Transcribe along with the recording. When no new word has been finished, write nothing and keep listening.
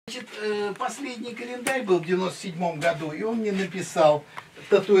Значит, последний календарь был в 97-м году, и он мне написал: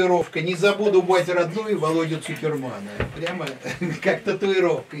 татуировка «Не забуду мать родную Володю Цукермана». Прямо как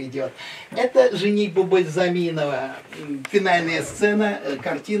татуировка идет. Это «Женитьба Бальзаминова», финальная сцена,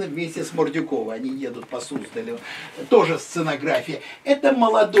 картина вместе с Мордюковой. Они едут по Суздалю. Тоже сценография. Это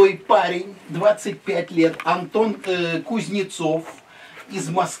молодой парень, 25 лет, Антон Кузнецов, из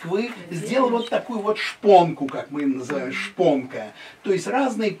Москвы, сделал вот такую вот шпонку, как мы называем, шпонка. То есть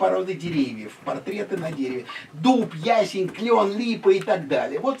разные породы деревьев, портреты на дереве. Дуб, ясень, клен, липа и так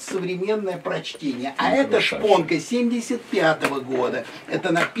далее. Вот современное прочтение. А это шпонка 75-го года.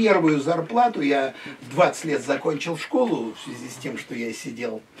 Это на первую зарплату. Я в 20 лет закончил школу в связи с тем, что я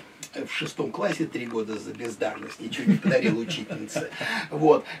сидел в 6 классе 3 года за бездарность, ничего не подарил учительнице.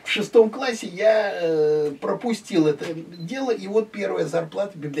 Вот. В 6 классе я пропустил это дело, и вот первая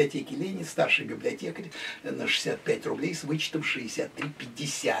зарплата в библиотеке Ленина, старший библиотекарь, на 65 рублей с вычетом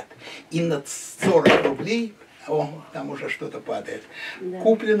 63,50. И на 40 рублей, там уже что-то падает,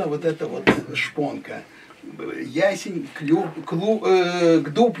 куплена вот эта вот шпонка. Ясень,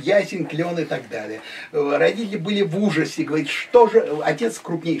 дуб, ясень, клен и так далее. Родители были в ужасе, говорит, что же, отец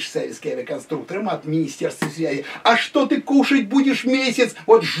крупнейший советский авиаконструктор, ему от Министерства связи: а что ты кушать будешь месяц?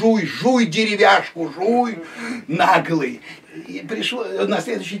 Вот жуй, жуй деревяшку, жуй, наглый. И пришло, на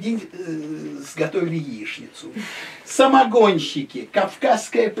следующий день сготовили яичницу. Самогонщики,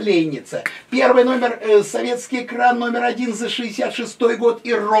 Кавказская пленница. Первый номер, советский экран, номер 1 за 66-й год.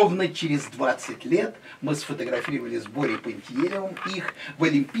 И ровно через 20 лет мы сфотографировали с Борей Пантиелевым их в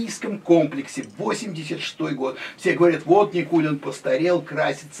Олимпийском комплексе, 86-й год. Все говорят, вот Никулин постарел,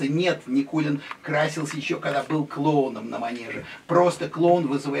 красится. Нет, Никулин красился еще, когда был клоуном на манеже. Просто клоун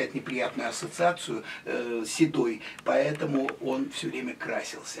вызывает неприятную ассоциацию седой, поэтому он все время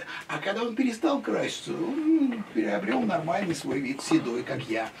красился. А когда он перестал краситься, он приобрел нормальный свой вид, седой, как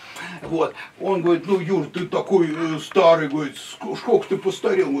я. Вот. Он говорит, ну, Юр, ты такой старый, говорит, сколько ты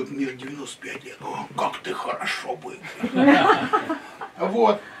постарел? Он говорит, мне 95 лет. О, как ты хорошо был.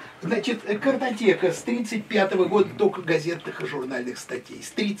 Вот. Значит, картотека с 1935 года только газетных и журнальных статей.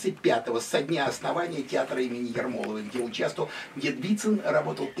 С 1935-го, со дня основания театра имени Ермоловой, где участвовал, где Вицин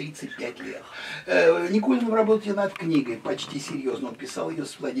работал 35 лет. Никулин работал над книгой почти серьезно. Он писал ее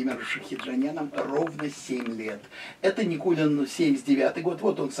с Владимиром Шахиджаняном ровно 7 лет. Это Никулин 79 год,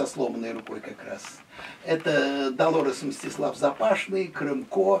 вот он со сломанной рукой как раз. Это Долорес Мстислав Запашный,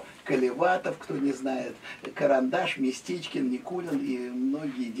 Крымко, Колеватов, кто не знает, Карандаш, Местечкин, Никулин и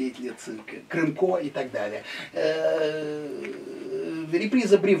многие деятели цирка, Крымко и так далее.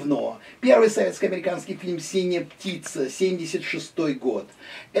 Реприза «Бревно». Первый советско-американский фильм «Синяя птица», 76-й год.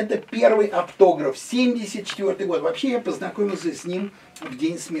 Это первый автограф, 74-й год. Вообще я познакомился с ним в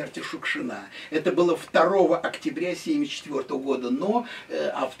день смерти Шукшина. Это было 2 октября 1974 года, но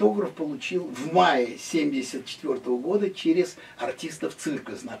автограф получил в мае 1974 года через артистов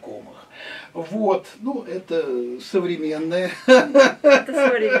цирка знакомых. Вот, ну это современная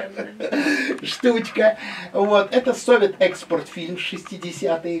штучка. Вот, это Совет-экспорт-фильм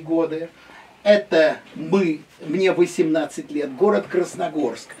 60-е годы. Это мне 18 лет, город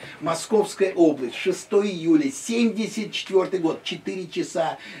Красногорск, Московская область, 6 июля, 74 год, 4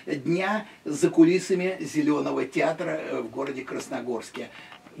 часа дня за кулисами Зеленого театра в городе Красногорске.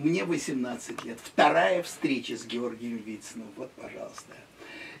 Мне 18 лет. Вторая встреча с Георгием Вициным. Вот, пожалуйста.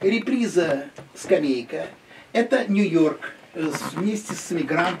 Реприза «Скамейка». Это Нью-Йорк вместе с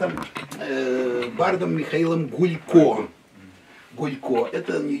эмигрантом, бардом Михаилом Гулько. Гулько.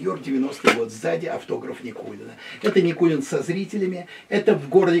 Это Нью-Йорк, 90-й год. Сзади автограф Никулина. Это Никулин со зрителями. Это в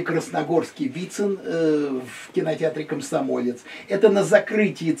городе Красногорске Вицин в кинотеатре «Комсомолец». Это на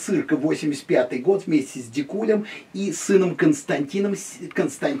закрытии цирка 85-й год вместе с Дикулем и сыном Константина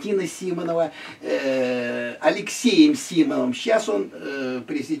Симонова, Алексеем Симоновым. Сейчас он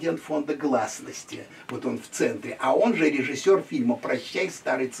президент фонда гласности. Вот он в центре. А он же режиссер фильма «Прощай,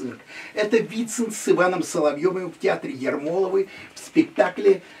 старый цирк». Это Вицин с Иваном Соловьевым в театре Ермоловой в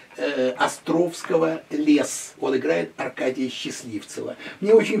спектакле Островского «Лес». Он играет Аркадия Счастливцева.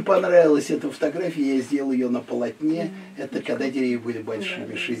 Мне очень понравилась эта фотография, я сделал ее на полотне. Это когда деревья были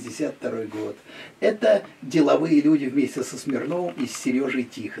большими, 62-й год. Это деловые люди вместе со Смирновым и с Сережей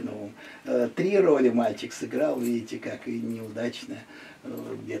Тихоновым. 3 роли мальчик сыграл, видите, как и неудачно,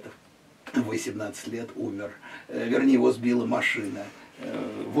 где-то в 18 лет умер. Вернее, его сбила машина.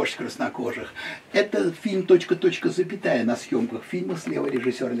 «Вождь краснокожих». Это фильм «Точка, запятая» на съемках фильма, слева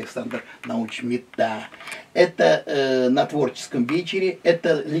режиссер Александр Научмета. Это на творческом вечере,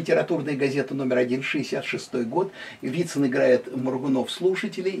 это литературная газета номер 1, 66 год. Вицин играет Моргунов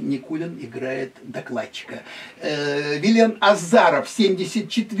слушателей, Никулин играет докладчика. Вилен Азаров,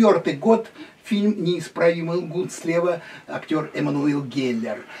 74 год. Фильм «Неисправимый лгун», слева актер Эммануил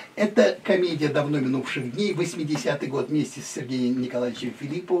Геллер. Это комедия давно минувших дней, 80-й год, вместе с Сергеем Николаевичем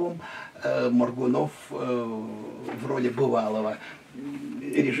Филипповым, Моргунов в роли бывалого,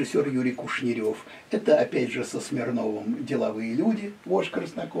 режиссер Юрий Кушнерев. Это опять же со Смирновым «Деловые люди», «Вождь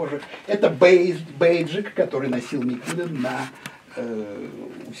краснокожих». Это бейджик, который носил Никулин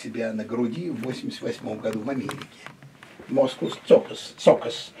у себя на груди в 88 году в Америке. Москус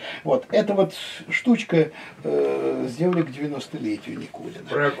Цокос. Вот, эта вот штучка сделали к 90-летию Никулина.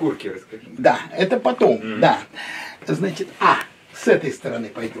 Про окурки расскажи. Да, это потом, да. Значит, с этой стороны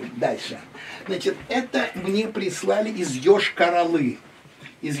пойдем дальше. Значит, это мне прислали из Йошкар-Олы.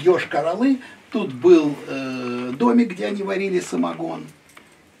 Из Йошкар-Олы тут был домик, где они варили самогон,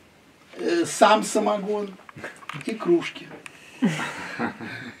 сам самогон и кружки.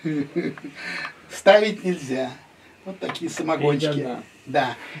 Ставить нельзя. Вот такие самогончики.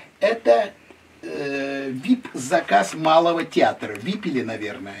 Да. Это VIP-заказ Малого театра. Випили,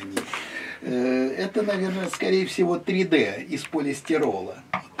 наверное, они. Это, наверное, скорее всего 3D из полистирола.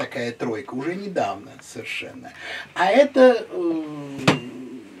 Вот такая тройка. Уже недавно совершенно. А это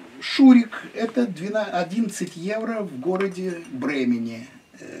Шурик. Это 11 евро в городе Бремене.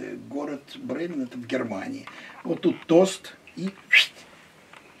 Город Бремен, это в Германии. Вот тут тост и...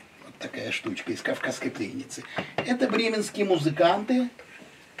 такая штучка из «Кавказской пленницы». Это бременские музыканты,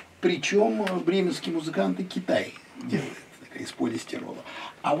 причем бременские музыканты Китай делают, такая из полистирола.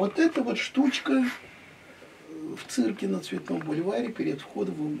 А вот эта вот штучка в цирке на Цветном бульваре перед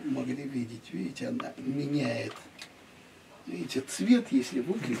входом вы могли видеть. Видите, она меняет. Видите, цвет, если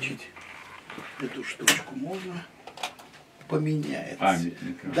выключить эту штучку, можно поменять.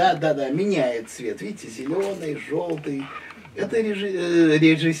 Да, меняет цвет. Видите, зеленый, желтый. Это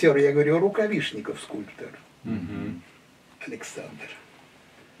режиссер, я говорю, Рукавишников, скульптор. Александр.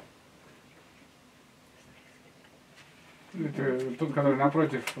 Это тот, который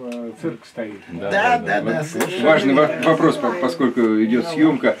напротив цирка стоит. Да. Важный вопрос, поскольку идет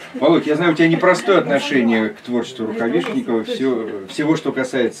съемка. Володь, я знаю, у тебя непростое отношение к творчеству Рукавишникова, всего, что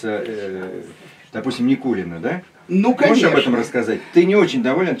касается, допустим, Никулина, да? Ну, конечно. Можешь об этом рассказать? Ты не очень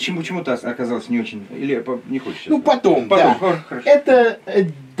доволен? Почему ты оказался не очень... Или не хочешь? Ну, потом, да. Хорошо. Это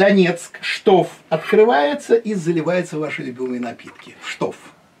Донецк, штоф открывается и заливается в ваши любимые напитки. Штоф.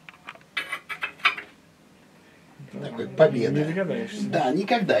 Такой победа. Не догадаешься. Да,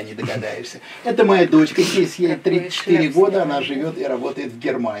 никогда не догадаешься. Это моя дочка, ей 34 года, она живет и работает в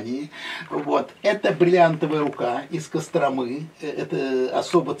Германии. Вот. Это бриллиантовая рука из Костромы, это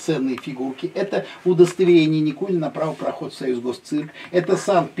особо ценные фигурки. Это удостоверение Никулина на право проход в Союзгосцирк. Это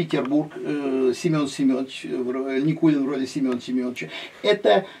Санкт-Петербург, Семен Семенович, Никулин в роли Семена Семеновича.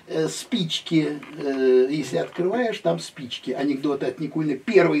 Это спички, если открываешь, там спички. Анекдоты от Никулина.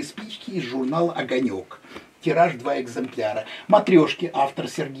 Первые спички из журнала «Огонек». Тираж 2 экземпляра. Матрешки, автор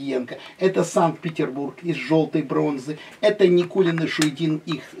Сергиенко. Это Санкт-Петербург из желтой бронзы. Это Никулин и Шуйдин,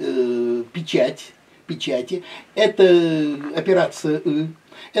 их печати. Это операция «И».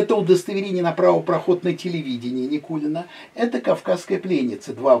 Это удостоверение на право проход на телевидении Никулина. Это «Кавказская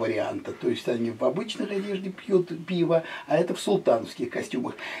пленница». 2 варианта. То есть они в обычной одежде пьют пиво, а это в султанских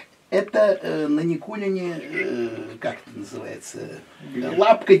костюмах. Это на Никулине, как это называется,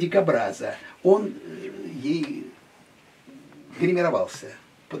 лапка дикобраза. Он ей гримировался,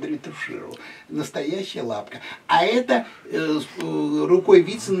 подретушировал. Настоящая лапка. А это рукой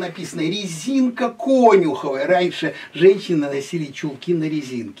Вицина написано «резинка конюховая». Раньше женщины носили чулки на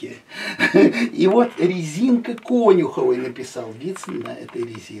резинке. И вот «резинка конюховая» написал Вицин на этой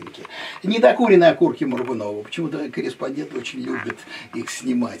резинке. Недокуренные окурки Моргунова. Почему-то корреспонденты очень любят их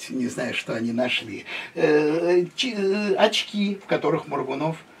снимать. Не знаю, что они нашли. Очки, в которых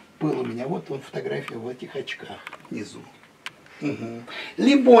Моргунов был у меня. Вот он, фотография в этих очках внизу. Угу.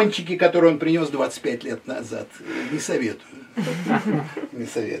 Лимончики, которые он принес 25 лет назад. Не советую. Не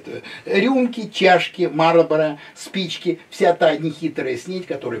советую. Рюмки, чашки, Марлборо, спички. Вся та нехитрая снедь,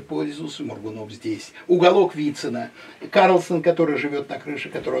 которой пользовался Моргунов здесь. Уголок Вицина. Карлсон, который живет на крыше,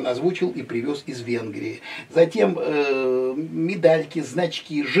 который он озвучил и привез из Венгрии. Затем медальки,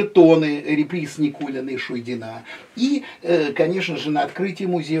 значки, жетоны, реприз Никулина и Шуйдина. И, конечно же, на открытии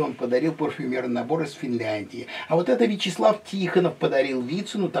музея он подарил парфюмерный набор из Финляндии. А вот это Вячеслав Тихонов подарил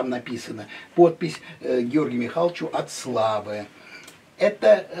Вицину, там написано подпись Георгию Михайловичу от славы.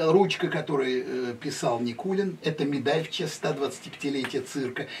 Это ручка, которую писал Никулин, это медаль в честь 125-летия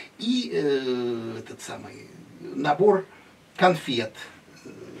цирка и этот самый набор конфет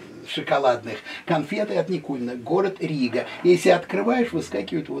шоколадных. Конфеты от Никулина. Город Рига. Если открываешь,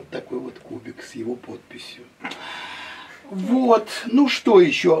 выскакивает вот такой вот кубик с его подписью. Вот. Ну что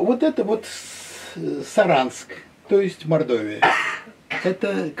еще? Вот это вот Саранск, то есть Мордовия.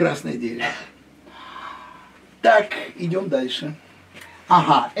 Это красное дерево. Так, идем дальше.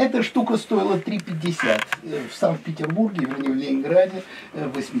 Ага, эта штука стоила 3,50 в Санкт-Петербурге, вернее, в Ленинграде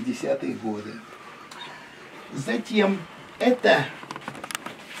в 80-е годы. Затем это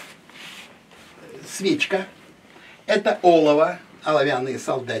свечка, это олово, оловянные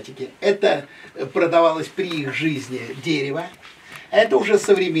солдатики, это продавалось при их жизни дерево. Это уже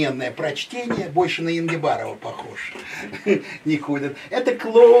современное прочтение, больше на Янгибарова похож. Никулин. Это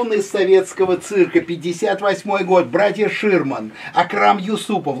клоуны из советского цирка, 58 год, братья Ширман, Акрам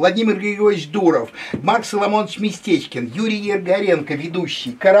Юсупов, Владимир Григорьевич Дуров, Марк Соломонович Местечкин, Юрий Ергоренко,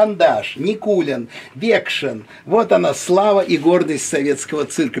 ведущий, Карандаш, Никулин, Векшин. Вот она, слава и гордость советского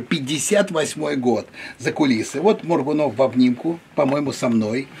цирка, 58 год, за кулисы. Вот Моргунов в обнимку, по-моему, со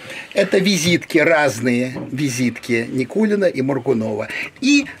мной. Это визитки, разные визитки Никулина и Моргунова.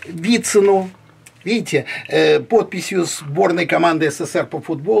 И Вицину, видите, подписью сборной команды СССР по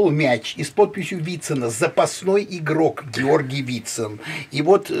футболу мяч, и с подписью Вицина запасной игрок Георгий Вицин. И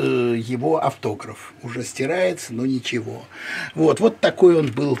вот его автограф уже стирается, но ничего. Вот такой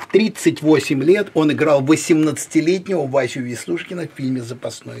он был. В 38 лет он играл 18-летнего Васю Веслушкина в фильме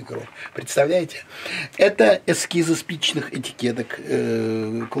 «Запасной игрок». Представляете? Это эскизы спичных этикеток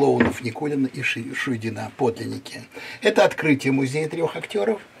клоунов Никулина и Шуйдина, подлинники. Это открытие музея 3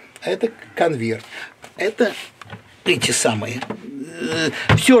 актеров. Это конверт. Это эти самые.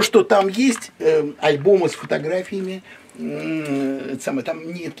 Все, что там есть, альбомы с фотографиями,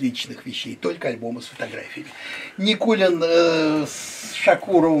 там нет личных вещей, только альбомы с фотографиями. Никулин с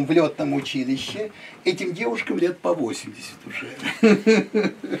Шакуровым в летном училище. Этим девушкам лет по 80 уже.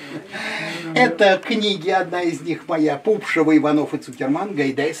 Это книги, одна из них моя, Пупшева, Иванов и Цукерман,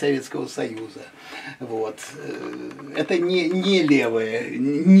 Гайдай Советского Союза. Вот. Это не левое.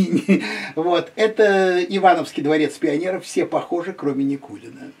 Вот. Это Ивановский дворец пионеров, все похожи, кроме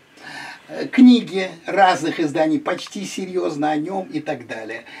Никулина. Книги разных изданий, почти серьезно о нем и так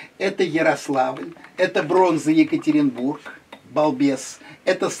далее. Это Ярославль, это бронза Екатеринбург, балбес,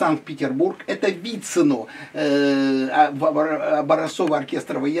 это Санкт-Петербург, это Вицину, образцовый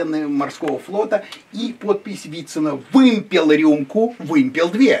оркестр военно-морского флота, и подпись Вицина: «Вымпел рюмку, вымпел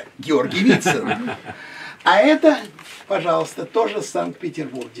 2», Георгий Вицин. А это, пожалуйста, тоже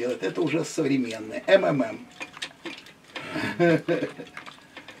Санкт-Петербург делает, это уже современное, МММ.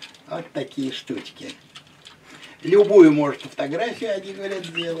 Вот такие штучки. Любую, может, фотографию, они говорят,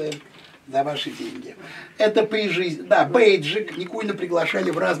 сделаем за ваши деньги. Это при жизни. Да, бейджик. Никулина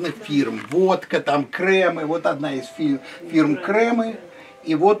приглашали в разных фирм. Водка, там кремы. Вот одна из фирм кремы.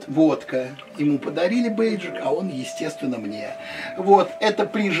 И вот водка. Ему подарили бейджик, а он, естественно, мне. Вот, это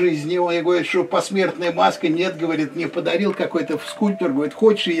при жизни. Он говорит, что посмертная маска. Нет, говорит, мне подарил какой-то скульптор. Говорит,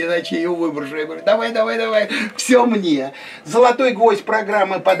 хочешь, иначе я ее выброшу. Я говорю, давай, все мне. Золотой гвоздь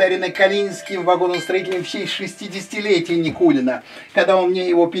программы, подаренной Калининским вагоностроителем в честь 60-летия Никулина. Когда он мне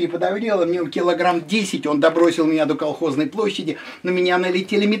его переподарил, мне килограмм 10, он добросил меня до колхозной площади. На меня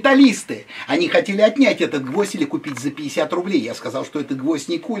налетели металлисты. Они хотели отнять этот гвоздь или купить за 50 рублей. Я сказал, что это гвоздь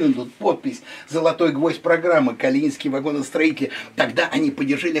Никулин, тут подпись «Золотой гвоздь программы», Калининский вагоностроитель. Тогда они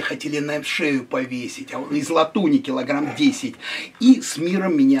подержали, хотели на шею повесить, а он из латуни килограмм 10. И с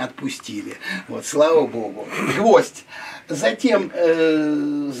миром меня отпустили. Вот, слава богу. Гвоздь. Затем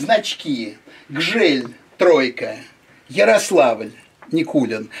значки. Гжель, тройка. Ярославль,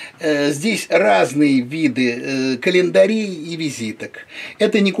 Никулин. Здесь разные виды календарей и визиток.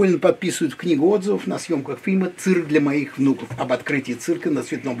 Это Никулин подписывает в книгу отзывов на съемках фильма «Цирк для моих внуков». Об открытии цирка на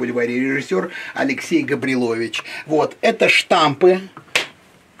Цветном бульваре режиссер Алексей Габрилович. Вот. Это штампы.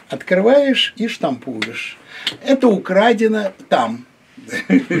 Открываешь и штампуешь. Это украдено там.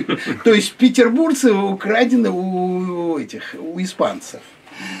 То есть петербургцы украдены у испанцев.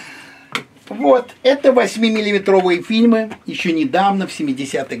 Вот, это 8-миллиметровые фильмы. Еще недавно, в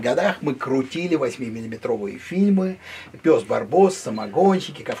 70-х годах, мы крутили 8-миллиметровые фильмы. «Пес Барбос»,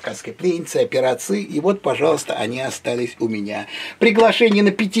 «Самогонщики», «Кавказская пленница», «Операции». И вот, пожалуйста, они остались у меня. Приглашение на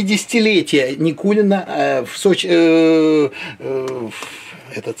 50-летие Никулина в Сочи...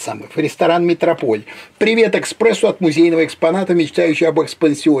 в ресторан «Метрополь». Привет экспрессу от музейного экспоната, мечтающего об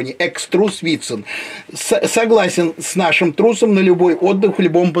экспансионе. Экс-трус Вицин. Согласен с нашим трусом на любой отдых в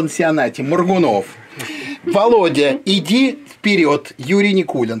любом пансионате. Моргунов. Володя, иди вперед, Юрий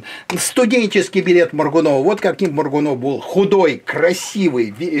Никулин. Студенческий билет Моргунова. Вот каким Моргунов был. Худой, красивый,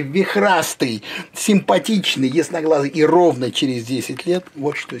 вихрастый, симпатичный, ясноглазый. И ровно через 10 лет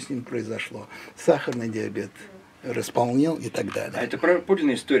вот что с ним произошло. Сахарный диабет располнил и так далее. А это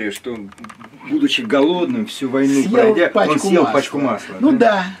подлинная история, что, будучи голодным, всю войну пройдя, он съел пачку масла. Ну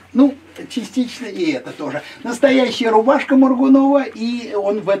да, ну частично и это тоже. Настоящая рубашка Моргунова, и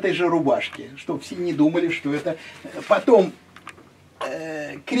он в этой же рубашке, чтобы все не думали, что это... Потом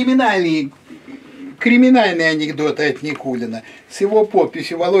криминальные анекдоты от Никулина с его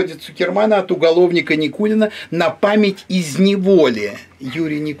подписью Володи Цукермана от уголовника Никулина на память из неволи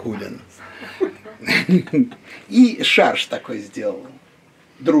Юрий Никулин. И шарж такой сделал,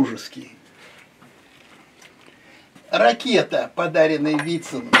 дружеский. Ракета, подаренная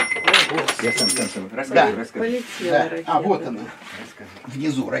Вицину. Я сам. Рассказывай. Полетела ракета. А вот она.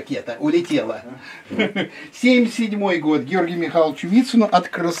 Внизу ракета улетела. 77-й год Георгию Михайловичу Вицину от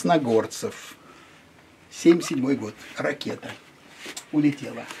красногорцев. 77-й год. Ракета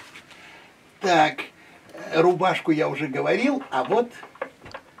улетела. Так, рубашку я уже говорил, а вот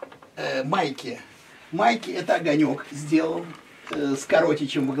майки. Майки это Огонек сделал с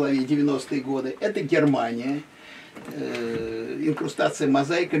Коротичем во главе 90-е годы. Это Германия. Инкрустация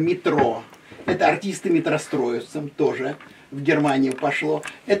мозаика метро. Это артисты метростроевцам тоже в Германию пошло.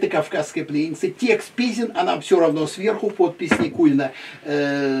 Это Кавказская пленница. Текст песен, а нам все равно сверху подпись Никулина.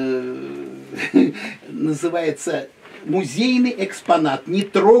 Называется «Музейный экспонат. Не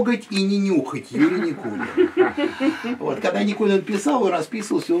трогать и не нюхать». Юрий Никулин. Вот, когда Никулин писал, он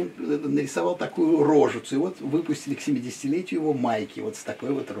расписывался, он нарисовал такую рожицу. И вот выпустили к 70-летию его майки вот с такой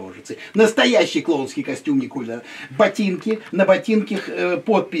вот рожицей. Настоящий клоунский костюм Никулина. Ботинки, на ботинках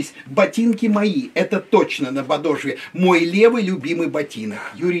подпись «Ботинки мои». Это точно на подошве «Мой левый любимый ботинок».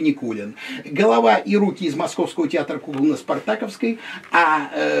 Юрий Никулин. Голова и руки из Московского театра кукол на Спартаковской,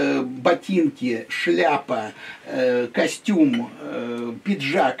 а ботинки, шляпа, костюм,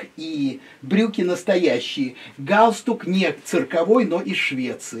 пиджак и брюки настоящие. Галстук не цирковой, но из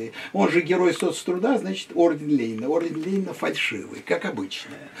Швеции. Он же герой соцтруда, значит, орден Ленина. Орден Ленина фальшивый, как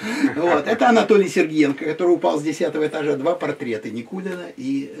обычно. Вот. Это Анатолий Сергеенко, который упал с 10-го этажа. 2 портрета Никулина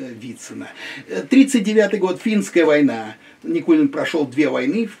и Вицина. 39-й год, Финская война. Никулин прошел 2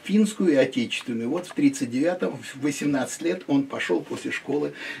 войны, финскую и отечественную. Вот в 39-м, в 18 лет он пошел после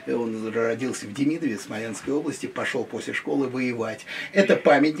школы, он родился в Демидове, Смоленской области, пошел после школы воевать. Это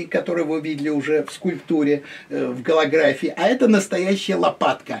памятник, который вы видели уже в скульптуре, в голографии, а это настоящая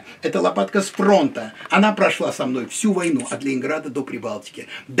лопатка. Это лопатка с фронта. Она прошла со мной всю войну, от Ленинграда до Прибалтики.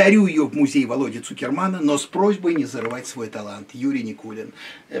 Дарю ее в музей Володи Цукермана, но с просьбой не зарывать свой талант. Юрий Никулин.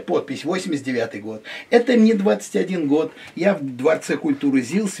 Подпись, 89-й год. Это мне 21 год. Я в Дворце культуры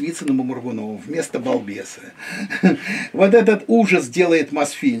ЗИЛ с Вициным и Моргуновым вместо балбеса. Вот этот ужас делает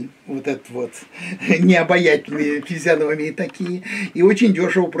Мосфильм. Вот этот вот необаятельные физиономии такие. И очень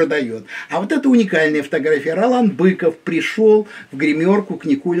дешево продает. А вот это уникальная фотография. Ролан Быков пришел в гримерку к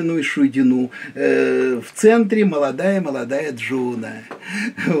Никулину и Шуйдину. В центре молодая Джуна.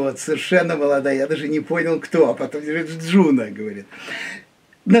 Вот, совершенно молодая. Я даже не понял, кто. А потом говорит, Джуна, говорит.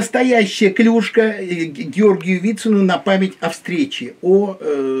 Настоящая клюшка Георгию Вицину на память о встрече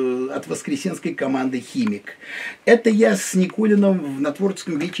от воскресенской команды «Химик». Это я с Никулиным на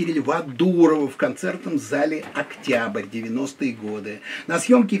творческом вечере Льва Дурова в концертном зале «Октябрь», 90-е годы. На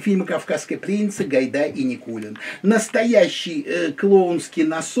съемке фильма «Кавказская пленница» Гайдай и Никулин. Настоящий клоунский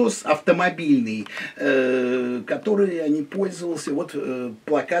насос автомобильный, который они пользовался. Вот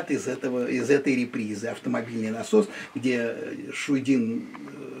плакат из этой репризы. Автомобильный насос, где Шуйдин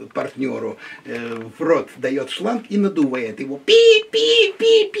партнеру в рот дает шланг и надувает его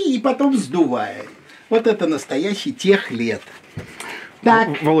пи-пи-пи-пи, и потом сдувает. Вот это настоящий тех лет.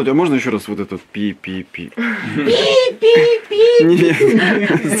 Так. Володя, а можно еще раз вот этот пи-пи-пи? Пи-пи-пи. Нет,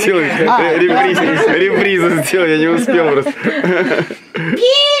 сделай репризу сделай, я не успел просто.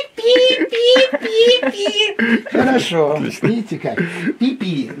 Пи-пи-пи-пи-пи. Хорошо. Видите как?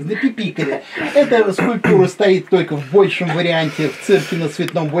 Пи-пи. Напипикали. Эта скульптура стоит только в большем варианте в цирке на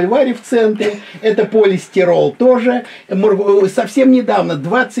Цветном бульваре в центре. Это полистирол тоже. Совсем недавно,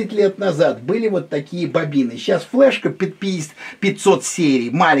 20 лет назад, были вот такие бобины. Сейчас флешка 500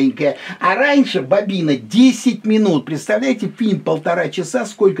 серий, маленькая. А раньше бобина 10 минут. Представляете, фильм 1,5 часа,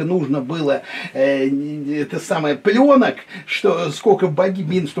 сколько нужно было пленок, сколько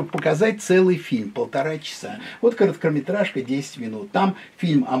бобин, чтобы показать целый фильм, 1,5 часа. Вот короткометражка 10 минут. Там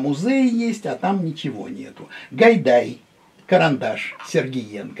фильм о музее есть, а там ничего нету. Гайдай. карандаш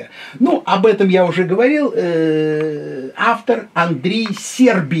Сергеенко. Ну, об этом я уже говорил. Автор Андрей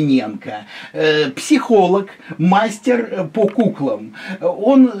Сербиненко, психолог, мастер по куклам.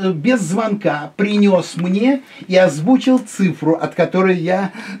 Он без звонка принес мне и озвучил цифру, от которой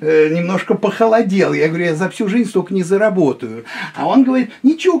я немножко похолодел. Я говорю, я за всю жизнь столько не заработаю. А он говорит,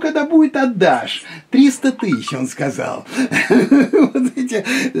 ничего, когда будет, отдашь. 300 тысяч, он сказал. Вот эти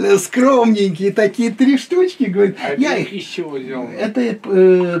скромненькие такие 3 штучки, говорит. Я их из чего сделал? Это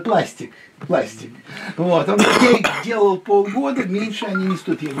пластик. Пластик. Вот. Он говорит, я их делал полгода, меньше они не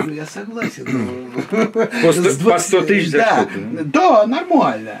стоят. Я говорю, я согласен. По 100 тысяч за да, штуку? да,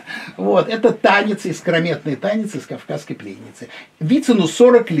 нормально. Вот. Это танец, искрометный танец из «Кавказской пленницы». Вицину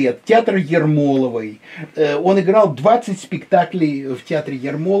 40 лет, театр Ермоловой. Он играл 20 спектаклей в театре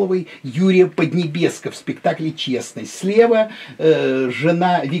Ермоловой. Юрия Поднебеска в спектакле «Честность». Слева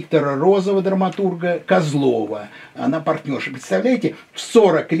жена Виктора Розова, драматурга, Козлова. Она партнерша. Представляете, в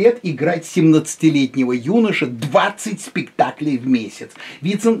 40 лет играть 17-летнего юноша 20 спектаклей в месяц.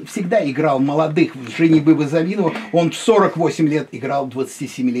 Вицин всегда играл молодых. В «Женитьбе Бальзаминова» он в 48 лет играл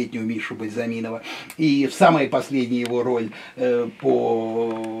 27-летнюю Мишу Бальзаминова. И в самая последняя его роль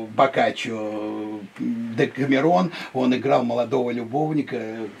по Боккаччо «Декамерон» он играл молодого любовника,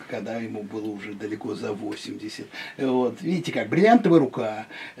 когда ему было уже далеко за 80. Вот. Видите как, «Бриллиантовая рука»,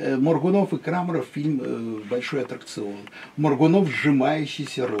 Моргунов и Крамеров, фильм «Большой аттракцион», Моргунов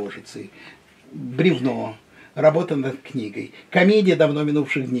сжимающийся рожицей, «Бревно», работа над книгой, комедия «Давно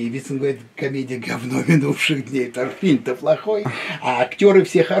минувших дней». Вицин говорит, комедия «Говно минувших дней». Потому что фильм-то плохой, а актеры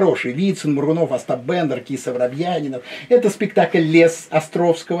все хорошие. Вицин, Моргунов, Остап Бендер, Киса Воробьянинов. Это спектакль «Лес»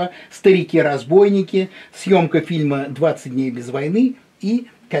 Островского, «Старики-разбойники», съемка фильма «20 дней без войны» и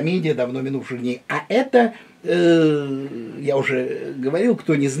комедия «Давно минувших дней». А это, я уже говорил,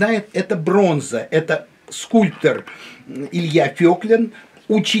 кто не знает, это бронза, это скульптор Илья Фёклин,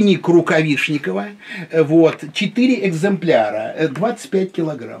 ученик Рукавишникова. Вот, 4 экземпляра, 25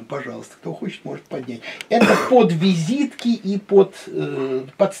 килограмм, пожалуйста, кто хочет, может поднять. Это под визитки и под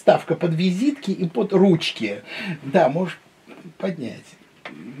подставка под визитки и под ручки. Да, можешь поднять.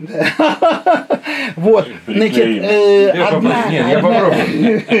 Вот, значит, я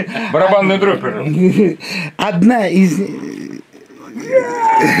попробую. Барабанную дробь, пожалуйста. Одна из...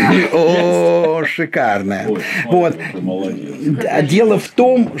 О, шикарная. Вот. Дело в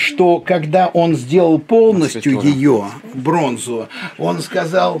том, что когда он сделал полностью ее, бронзу, он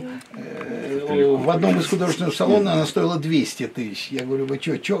сказал, в одном из художественных салонов она стоила 200 тысяч. Я говорю, вы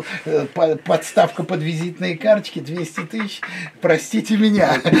что, подставка под визитные карточки 200 тысяч? Простите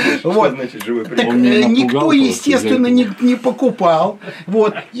меня. Вот. Так, никто, естественно, не покупал.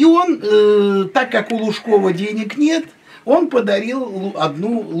 Вот. И он, так как у Лужкова денег нет, он подарил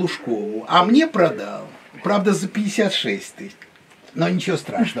одну Лужкову, а мне продал. Правда, за 56 тысяч. Но ничего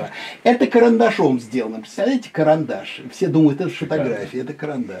страшного. Это карандашом сделано. Представляете, карандаш. Все думают, это фотография, это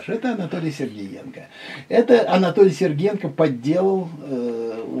карандаш. Это Анатолий Сергеенко. Это Анатолий Сергеенко подделал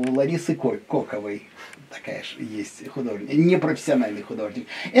у Ларисы Коковой. Такая же есть художник, непрофессиональный художник.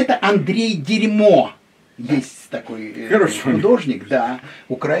 Это Андрей Дерьмо. Есть такой художник, да,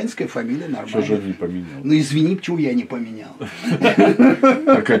 украинская фамилия нормальная. Что же он не поменял? Ну извини, почему я не поменял.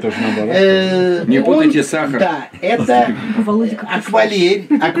 Так это же наоборот. Не путайте сахар. Да, это акварель,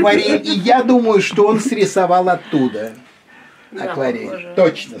 и я думаю, что он срисовал оттуда. Акварель,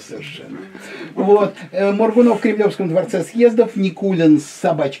 точно совершенно. Вот, Моргунов в Кремлевском дворце съездов, Никулин с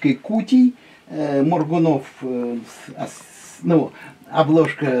собачкой Кутей, Моргунов, ну,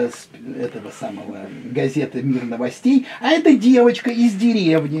 обложка этого самого газеты «Мир новостей», а эта девочка из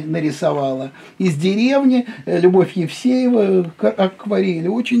деревни нарисовала. Из деревни Любовь Евсеева, акварель.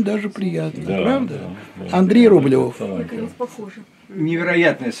 Очень даже приятно, да, правда? Да. Андрей Рублев.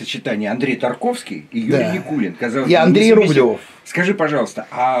 Невероятное сочетание. Андрей Тарковский и Юрий Никулин. Казалось, и Андрей Рублев. Скажи, пожалуйста,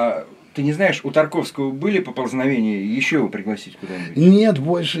 а ты не знаешь, у Тарковского были поползновения еще его пригласить куда-нибудь? Нет,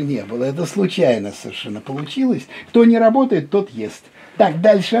 больше не было. Это случайно совершенно получилось. Кто не работает, тот ест. Так,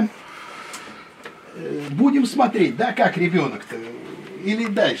 дальше. Будем смотреть, да, как ребенок-то. Или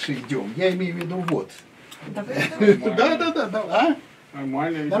дальше идем. Я имею в виду вот. Да. А?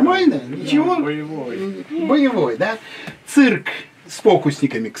 Нормально. Нормально? Ничего? Боевой. Боевой, да? Цирк с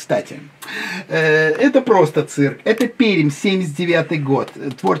фокусниками, кстати. Это просто цирк. Это Пермь, 79 год.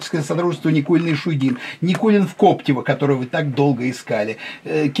 Творческое содружество Никулин и Шуйдин. Никулин в Коптево, которого вы так долго искали.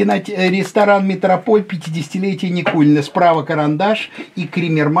 Ресторан «Метрополь», 50-летие Никулина. Справа карандаш и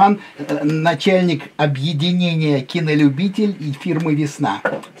Кремерман, начальник объединения «Кинолюбитель» и фирмы «Весна».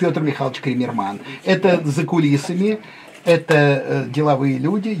 Петр Михайлович Кремерман. Это за кулисами. Это деловые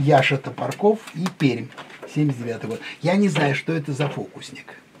люди, Яша Топорков и Пермь. 79 год. Я не знаю, что это за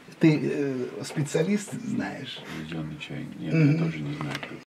фокусник. Ты специалист знаешь? Заведенный чай. Нет, я тоже не знаю.